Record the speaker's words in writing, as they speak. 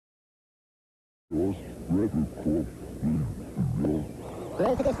Just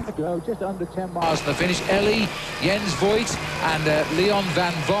under 10 miles from the finish. Ellie, Jens Voigt and Leon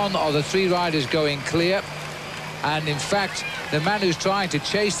Van Bon are the three riders going clear. And in fact, the man who's trying to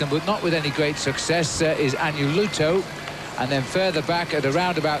chase them, but not with any great success, is Agnew-Lutto. And then further back at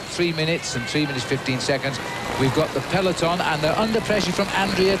around about 3 minutes and 3 minutes 15 seconds, we've got the peloton, and they're under pressure from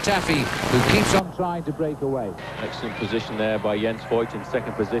Andrea Tafi, who keeps on trying to break away. Excellent position there by Jens Voigt in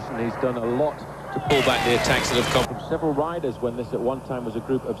second position. He's done a lot to pull back the attacks that have come from several riders when this at one time was a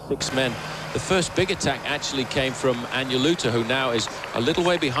group of 6 men. The first big attack actually came from Agnew-Lutto, who now is a little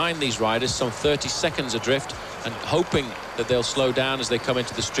way behind these riders, some 30 seconds adrift, and hoping that they'll slow down as they come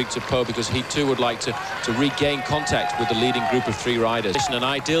into the streets of Po, because he too would like to regain contact with the leading group of 3 riders. An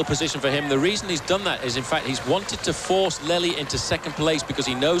ideal position for him. The reason he's done that is, in fact, he's wanted to force Lely into second place because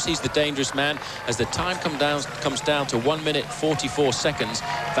he knows he's the dangerous man. As the time comes down to 1 minute 44 seconds,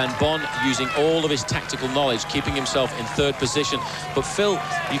 Van Bon using all of his tactical knowledge, keeping himself in third position. But Phil,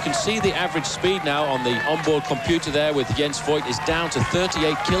 you can see the average speed now on the onboard computer there with Jens Voigt is down to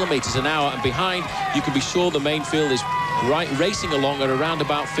 38 kilometers an hour, and behind you can be sure the main field is racing along at around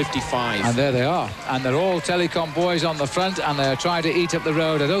about 55. And there they are, and they're all Telecom boys on the front, and they're trying to eat up the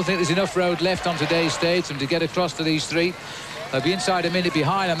road. I don't think there's enough road left on today's stage for them to get across to these 3. They'll be inside a minute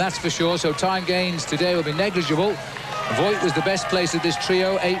behind them, that's for sure, so time gains today will be negligible. Voigt was the best place of this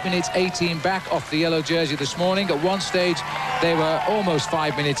trio, 8 minutes 18 back off the yellow jersey this morning. At one stage they were almost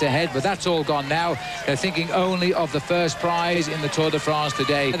 5 minutes ahead, but that's all gone now. They're thinking only of the first prize in the Tour de France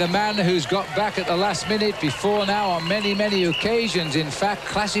today. The man who's got back at the last minute before now on many occasions, in fact,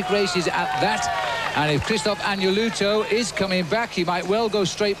 classic races at that. And if Christophe Agnew-Lutto is coming back, he might well go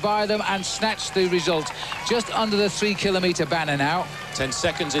straight by them and snatch the result. Just under the 3-kilometer banner now. 10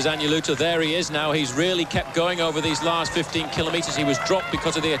 seconds is Agnew-Lutto. There he is now. He's really kept going over these last 15 kilometers. He was dropped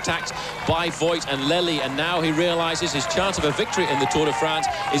because of the attacks by Voigt and Lely, and now he realizes his chance of a victory in the Tour de France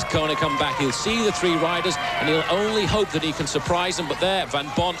is going to come back. He'll see the 3 riders and he'll only hope that he can surprise them. But there, Van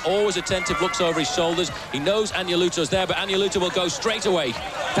Bon, always attentive, looks over his shoulders. He knows Agnew-Lutto's there, but Agnew-Lutto will go straight away.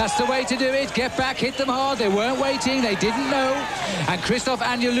 That's the way to do it. Get back, hit them hard. They weren't waiting, they didn't know. And Christophe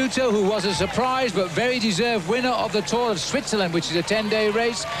Agnew-Lutto, who was a surprise but very deserved winner of the Tour of Switzerland, which is a 10-day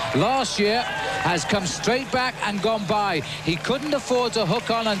race last year, has come straight back and gone by. He couldn't afford to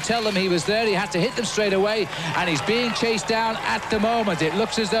hook on and tell them he was there. He had to hit them straight away, and he's being chased down at the moment. It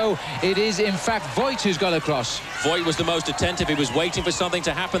looks as though it is in fact Voigt who's got across. Voigt was the most attentive. He was waiting for something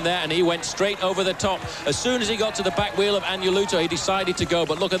to happen there, and he went straight over the top. As soon as he got to the back wheel of Agnew-Lutto, he decided to go.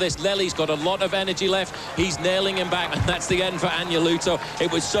 But look at this, Lely's got a lot of energy left. He's nailing him back, and that's the end for Agnew-Lutto.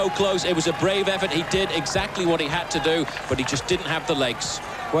 It was so close. It was a brave effort. He did exactly what he had to do, but he just didn't have the legs.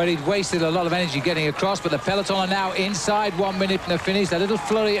 Well, he'd wasted a lot of energy getting across, but the peloton are now inside 1 minute from the finish. That little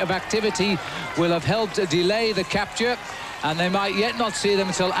flurry of activity will have helped delay the capture, and they might yet not see them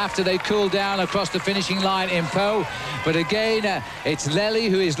until after they cool down across the finishing line in Po. But again, it's Lely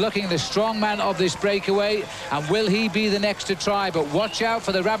who is looking the strong man of this breakaway, and will he be the next to try? But watch out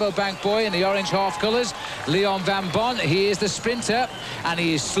for the Rabobank boy in the orange half colours, Leon Van Bon. He is the sprinter, and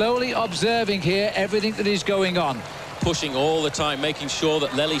he is slowly observing here everything that is going on. Pushing all the time, making sure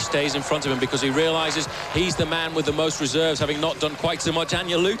that Lely stays in front of him, because he realizes he's the man with the most reserves, having not done quite so much.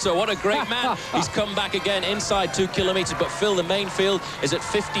 Agnew-Lutto, what a great man. He's come back again inside 2 kilometers, but Phil, the main field is at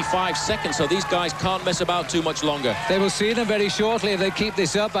 55 seconds, so these guys can't mess about too much longer. They will see them very shortly if they keep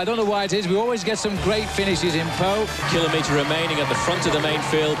this up. I don't know why it is. We always get some great finishes in Po. Kilometre remaining at the front of the main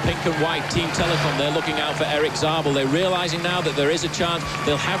field. Pink and white, Team Telecom, they're looking out for Eric Zabel. They're realizing now that there is a chance.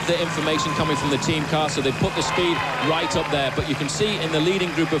 They'll have the information coming from the team car, so they put the speed right up there. But you can see in the leading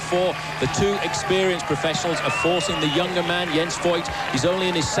group of 4, the 2 experienced professionals are forcing the younger man, Jens Voigt. He's only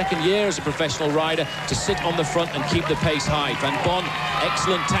in his 2nd year as a professional rider, to sit on the front and keep the pace high. Van Bon,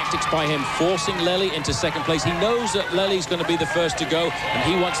 excellent tactics by him, forcing Lely into 2nd place. He knows that Lely's going to be the first to go, and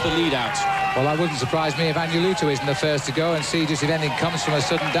he wants the lead out. Well, that wouldn't surprise me if Agnew-Lutto isn't the first to go, and see just if anything comes from a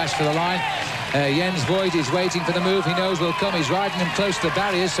sudden dash for the line. Jens Voigt is waiting for the move he knows will come. He's riding him close to the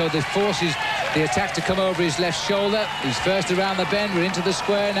barriers, so this forces the attack to come over his left shoulder. He's first around the bend. We're into the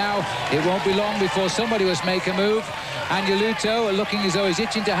square now. It won't be long before somebody must make a move. Agnew-Lutto looking as though he's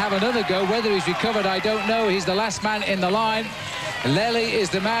itching to have another go. Whether he's recovered, I don't know. He's the last man in the line. Lely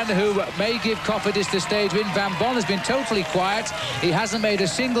is the man who may give Cofidis the stage win. Van Bon has been totally quiet. He hasn't made a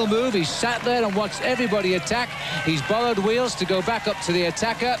single move. He's sat there and watched everybody attack. He's borrowed wheels to go back up to the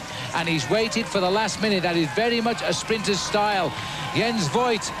attacker, and he's waited for the last minute. That is very much a sprinter's style. Jens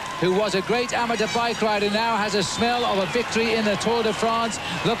Voigt, who was a great amateur bike rider, now has a smell of a victory in the Tour de France.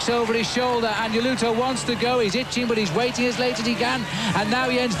 Looks over his shoulder. Agneluto wants to go. He's itching, but he's waiting as late as he can. And now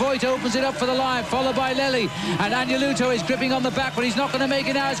Jens Voigt opens it up for the line, followed by Lely. And Agneluto is gripping on the back, but he's not going to make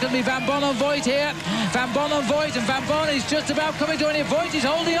it now. It's going to be Van Bon and Voigt here. Van Bon and Voigt, and Van Bon is just about coming to it. Voigt is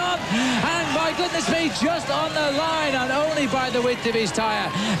holding on. And my goodness me, just on the line, and only by the width of his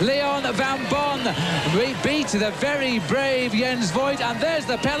tyre. Leon Van Bon beat the very brave Jens Voigt. And there's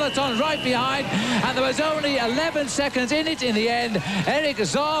the peloton right behind, and there was only 11 seconds in it in the end. Erik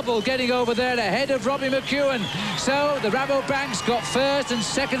Zabel getting over there ahead of Robbie McEwen. So the Rabobanks got first and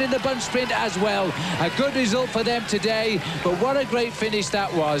second in the bunch sprint as well. A good result for them today, but what a great finish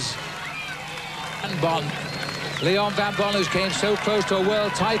that was. Van Bon. Leon Van Bon, who came so close to a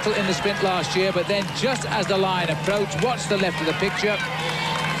world title in the sprint last year, but then just as the line approached, watch the left of the picture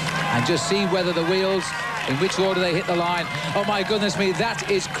and just see whether the wheels, in which order they hit the line. Oh my goodness me, that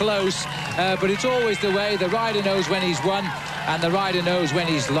is close, but it's always the way. The rider knows when he's won and the rider knows when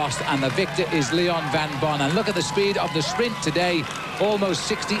he's lost, and the victor is Leon Van Bon. And look at the speed of the sprint today, almost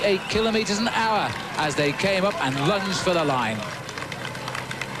 68 kilometers an hour as they came up and lunged for the line.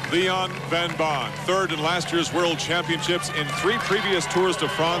 Leon Van Bon, third in last year's World Championships. In 3 previous Tours de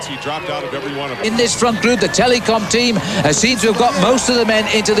France, he dropped out of every one of them. In this front group, the Telecom team seems to have got most of the men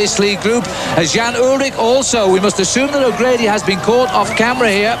into this lead group. Jan Ullrich also. We must assume that O'Grady has been caught off camera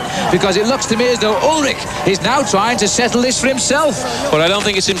here, because it looks to me as though Ullrich is now trying to settle this for himself. But I don't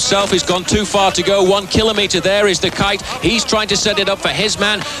think it's himself. He's gone too far to go. 1 kilometre there is the kite. He's trying to set it up for his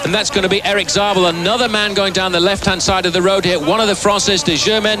man, and that's going to be Erik Zabel, another man going down the left-hand side of the road here. One of the Français de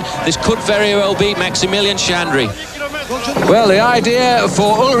Germain. This could very well be Maximilian Chandry. Well, the idea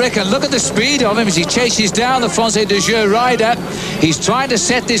for Ullrich, and look at the speed of him as he chases down the Français de Jeu rider. He's trying to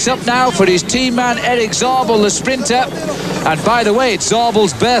set this up now for his team man Erik Zabel, the sprinter. And by the way, it's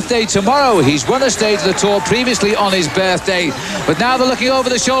Zabel's birthday tomorrow. He's won a stage of the Tour previously on his birthday, but now they're looking over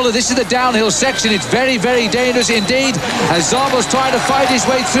the shoulder. This is the downhill section. It's very, very dangerous indeed, as Zabel's trying to fight his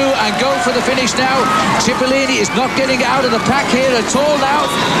way through and go for the finish now. Cipollini is not getting out of the pack here at all now,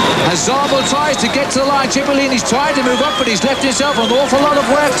 as Zabel tries to get to the line. Cipollini's trying to move up, but he's left himself an awful lot of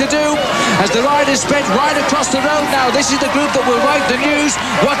work to do as the riders spread right across the road now. This is the group that will write the news.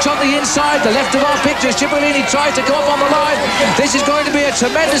 Watch on the inside, the left of our picture. Cipollini tries to come up on the line. This is going to be a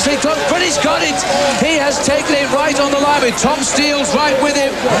tremendously close, but he's got it. He has taken it right on the line with Tom Steels right with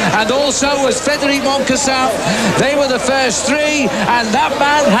him, and also was Frédéric Moncassin. They were the first 3, and that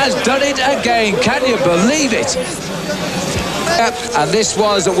man has done it again. Can you believe it? And this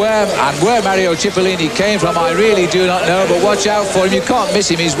was where Mario Cipollini came from, I really do not know, but watch out for him. You can't miss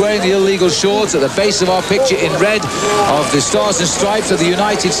him. He's wearing the illegal shorts at the base of our picture in red of the Stars and Stripes of the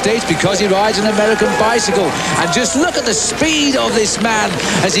United States, because he rides an American bicycle. And just look at the speed of this man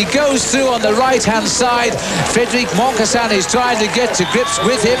as he goes through on the right-hand side. Frédéric Moncassin is trying to get to grips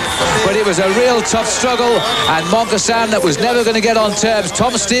with him, but it was a real tough struggle, and Moncassin that was never going to get on terms.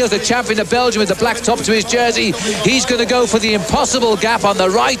 Tom Steels, the champion of Belgium with the black top to his jersey, he's going to go for the impossible gap on the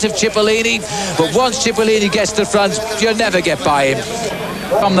right of Cipollini, but once Cipollini gets to the front, you'll never get by him.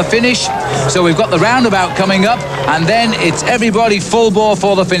 From the finish, so we've got the roundabout coming up, and then it's everybody full bore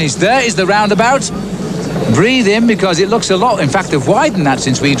for the finish. There is the roundabout. Breathe in, because it looks a lot, in fact they've widened that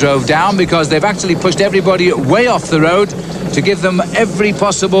since we drove down, because they've actually pushed everybody way off the road to give them every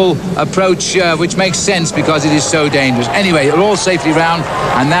possible approach, which makes sense because it is so dangerous. Anyway, they're all safely round,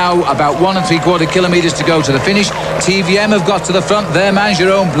 and now about 1 3/4 kilometres to go to the finish. TVM have got to the front. Their man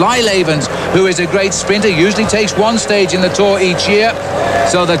Jerome Blijlevens, who is a great sprinter, usually takes 1 stage in the Tour each year,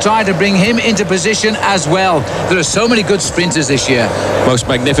 so they're trying to bring him into position as well. There are so many good sprinters this year. Most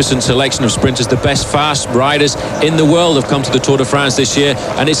magnificent selection of sprinters. The best fast riders in the world have come to the Tour de France this year,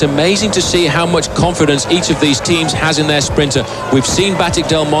 and it's amazing to see how much confidence each of these teams has in their sprinter. We've seen Batik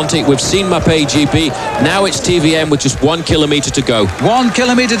Del Monte, we've seen Mapei GP, now it's TVM with just 1 kilometre to go. 1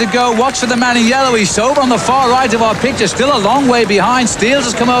 kilometre to go. Watch for the man in yellow. He's over on the far right of our picture, still a long way behind. Steels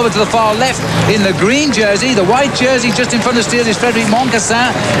has come over to the far left in the green jersey. The white jersey just in front of Steels is Frédéric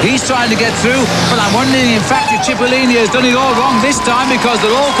Moncassin. He's trying to get through, but I'm wondering in fact if Cipollini has done it all wrong this time, because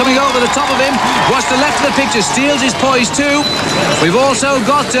they're all coming over the top of him. Watch the left of the picture. Steels is poised too. We've also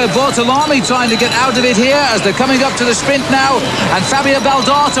got Bortolami trying to get out of it here as they're coming up to the sprint now, and Fabio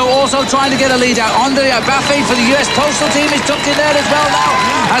Baldato also trying to get a lead out. Andrea Baffet for the US Postal team is tucked in there as well now.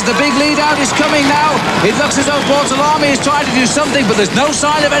 as the big lead out is coming now. It looks as though Bortolami is trying to do something, but there's no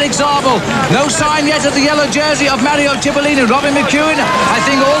sign of Eric Zabel. No sign yet of the yellow jersey of Mario Cipollini. Robin McEwen, I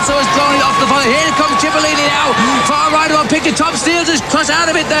think, also has blown it off the volley. Here comes Cipollini now. Far right on picture. Tom Steels is cut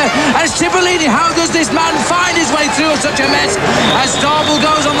out of it there. As Cipollini, how does this man find his way through such a mess? As Zabel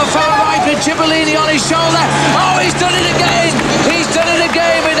goes on the far right with Cipollini on his shoulder. Oh, he's done it again. He's done it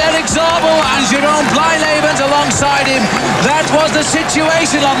again with Eric Zabel and Jerome Blyleven alongside him. That was the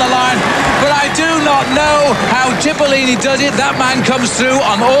situation on the line, but I do not know how Cipollini does it. That man comes through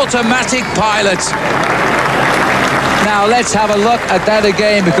on automatic pilot. Now let's have a look at that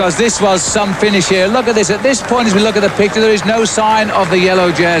again, because this was some finish here. Look at this. At this point, as we look at the picture, there is no sign of the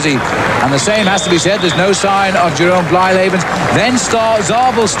yellow jersey. And the same has to be said. There's no sign of Jerome Blyleven. Then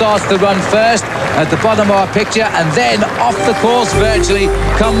Zabel starts the run first at the bottom of our picture, and then off the course virtually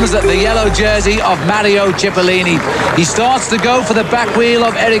comes the yellow jersey of Mario Cipollini. He starts to go for the back wheel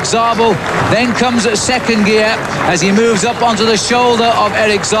of Eric Zabel. Then comes second gear as he moves up onto the shoulder of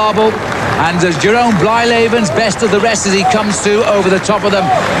Eric Zabel. And Jerome Blyleven's best of the rest as he comes through over the top of them.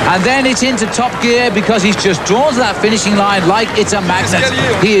 And then it's into top gear because he's just drawn to that finishing line like it's a magnet.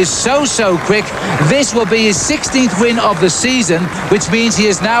 He is so quick. This will be his 16th win of the season, which means he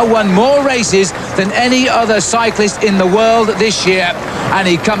has now won more races than any other cyclist in the world this year. And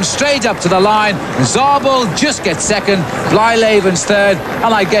he comes straight up to the line. Zabel just gets second, Blyleven's third,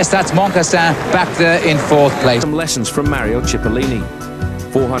 and I guess that's Moncassin back there in fourth place. Some lessons from Mario Cipollini.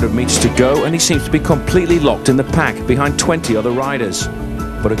 400 meters to go, and he seems to be completely locked in the pack behind 20 other riders.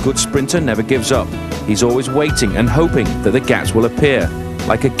 But a good sprinter never gives up. He's always waiting and hoping that the gaps will appear,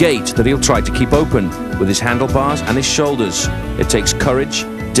 like a gate that he'll try to keep open with his handlebars and his shoulders. It takes courage,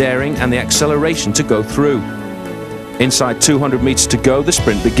 daring, and the acceleration to go through. Inside 200 meters to go, the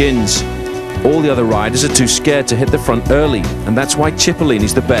sprint begins. All the other riders are too scared to hit the front early, and that's why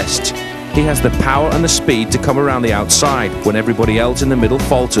Cipollini's the best. He has the power and the speed to come around the outside when everybody else in the middle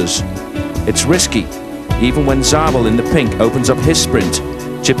falters. It's risky. Even when Zabel in the pink opens up his sprint,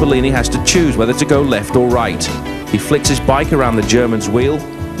 Cipollini has to choose whether to go left or right. He flicks his bike around the German's wheel,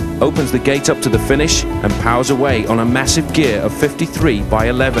 opens the gate up to the finish, and powers away on a massive gear of 53 by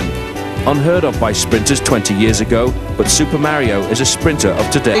 11. Unheard of by sprinters 20 years ago, but Super Mario is a sprinter of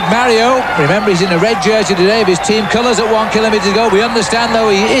today. Big Mario, remember he's in a red jersey today of his team colours at 1 kilometre to go. We understand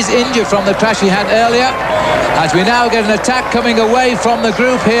though he is injured from the crash he had earlier. As we now get an attack coming away from the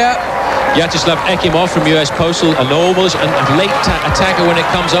group here. Vyacheslav Ekimov from US Postal, an almost a late attacker when it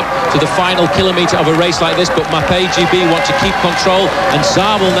comes up to the final kilometre of a race like this, but Mapei GB want to keep control, and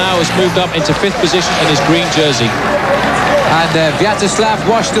Zabel now has moved up into 5th position in his green jersey. And Vyacheslav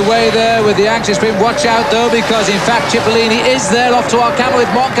washed away there with the anxious sprint. Watch out though, because in fact Cipollini is there off to our camera with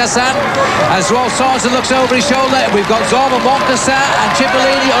Moncassin. As Rolf Sargent looks over his shoulder, we've got Zabel, Moncassin and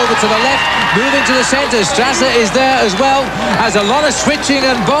Cipollini over to the left, moving to the centre. Strasser is there as well. As a lot of switching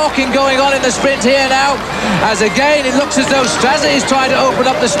and balking going on in the sprint here now. As again it looks as though Strasser is trying to open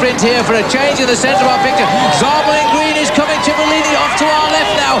up the sprint here for a change in the centre of our picture. Zabel in green is coming, Cipollini off to our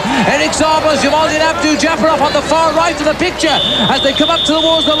left now. Eric Zabel, Jamaldin Abdou-Japarov on the far right of the picture as they come up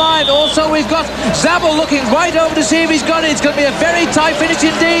towards the line. Also we've got Zabel looking right over to see if he's got it. It's going to be a very tight finish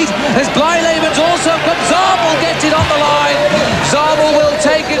indeed as Blyleven's also come. Zabel gets it on the line. Zabel will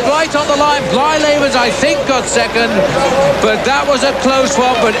take it right on the line. Blyleven's I think got second, but that was a close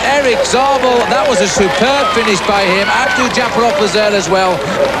one. But Eric Zabel, that was a superb finish by him. Abdou-Japarov was there as well.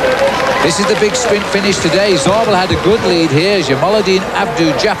 This is the big sprint finish today. Zabel had a good lead here. Jamaldin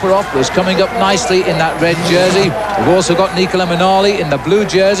Abdou-Japarov was coming up nicely in that red jersey. We've also got Nicola Minali in the blue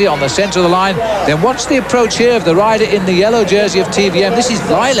jersey on the centre of the line. Then watch the approach here of the rider in the yellow jersey of TVM. This is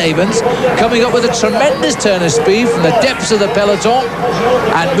Blyleven's coming up with a tremendous turn of speed from the depths of the peloton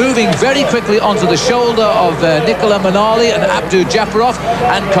and moving very quickly onto the shoulder of Nicola Minali and Abdou-Japarov,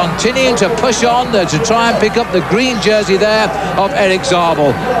 and continuing to push on to try and pick up the green jersey there of Eric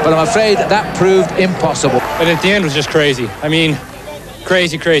Zabel. But I'm afraid that proved impossible. And at the end was just crazy. I mean,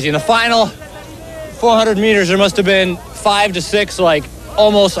 crazy. In the final 400 meters, there must have been 5 to 6, like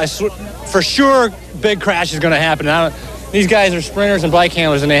almost, for sure, big crash is going to happen. These guys are sprinters and bike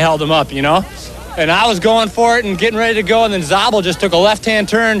handlers, and they held them up, you know? And I was going for it and getting ready to go, and then Zabel just took a left-hand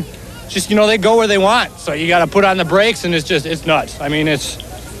turn. Just, you know, they go where they want. So you got to put on the brakes, and it's nuts. I mean, it's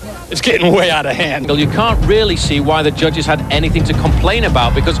it's getting way out of hand. You can't really see why the judges had anything to complain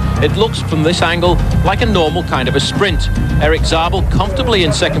about, because it looks from this angle like a normal kind of a sprint. Erik Zabel comfortably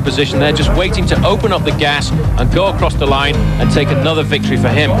in second position there, just waiting to open up the gas and go across the line and take another victory for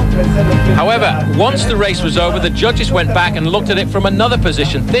him. However, once the race was over, the judges went back and looked at it from another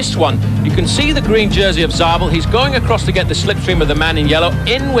position. This one, you can see the green jersey of Zabel. He's going across to get the slipstream of the man in yellow,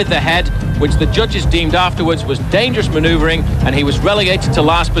 in with the head, which the judges deemed afterwards was dangerous manoeuvring, and he was relegated to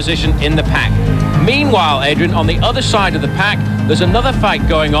last position in the pack. Meanwhile, Adrian, on the other side of the pack, there's another fight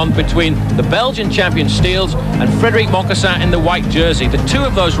going on between the Belgian champion Steels and Frédéric Moncassin in the white jersey. The two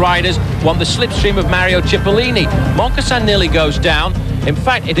of those riders want the slipstream of Mario Cipollini. Moncassin nearly goes down. In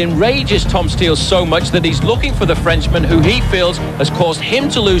fact, it enrages Tom Steels so much that he's looking for the Frenchman who he feels has caused him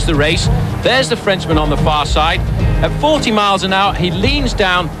to lose the race. There's the Frenchman on the far side. At 40 miles an hour, he leans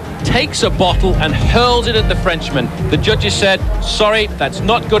down, takes a bottle and hurls it at the Frenchman. The judges said, sorry, that's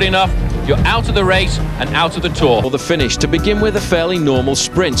not good enough. You're out of the race and out of the Tour. For the finish, to begin with a fairly normal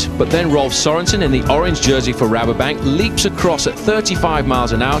sprint, but then Rolf Sorensen in the orange jersey for Rabobank leaps across at 35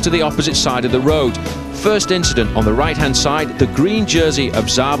 miles an hour to the opposite side of the road. First incident on the right-hand side, the green jersey of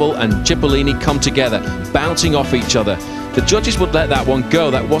Zabel and Cipollini come together, bouncing off each other. The judges would let that one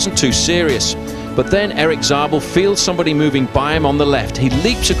go, that wasn't too serious. But then Erik Zabel feels somebody moving by him on the left. He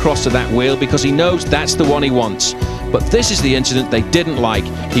leaps across to that wheel because he knows that's the one he wants. But this is the incident they didn't like.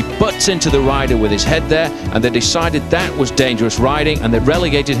 He butts into the rider with his head there, and they decided that was dangerous riding, and they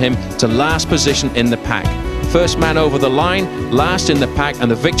relegated him to last position in the pack. First man over the line, last in the pack,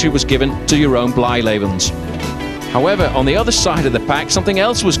 and the victory was given to Jeroen Blijlevens. However, on the other side of the pack, something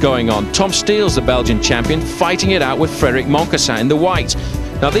else was going on. Tom Steels, the Belgian champion, fighting it out with Frédéric Moncassin in the white.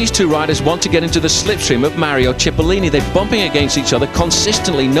 Now, these two riders want to get into the slipstream of Mario Cipollini. They're bumping against each other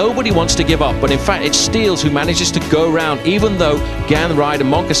consistently. Nobody wants to give up, but in fact, it's Steels who manages to go round, even though Gan rider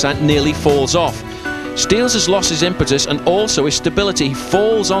Moncassin nearly falls off. Steels has lost his impetus and also his stability. He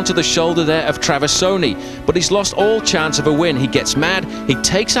falls onto the shoulder there of Traversoni, but he's lost all chance of a win. He gets mad, he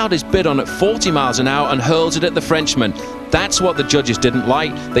takes out his bidon at 40 miles an hour and hurls it at the Frenchman. That's what the judges didn't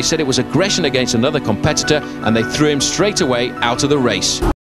like. They said it was aggression against another competitor, and they threw him straight away out of the race.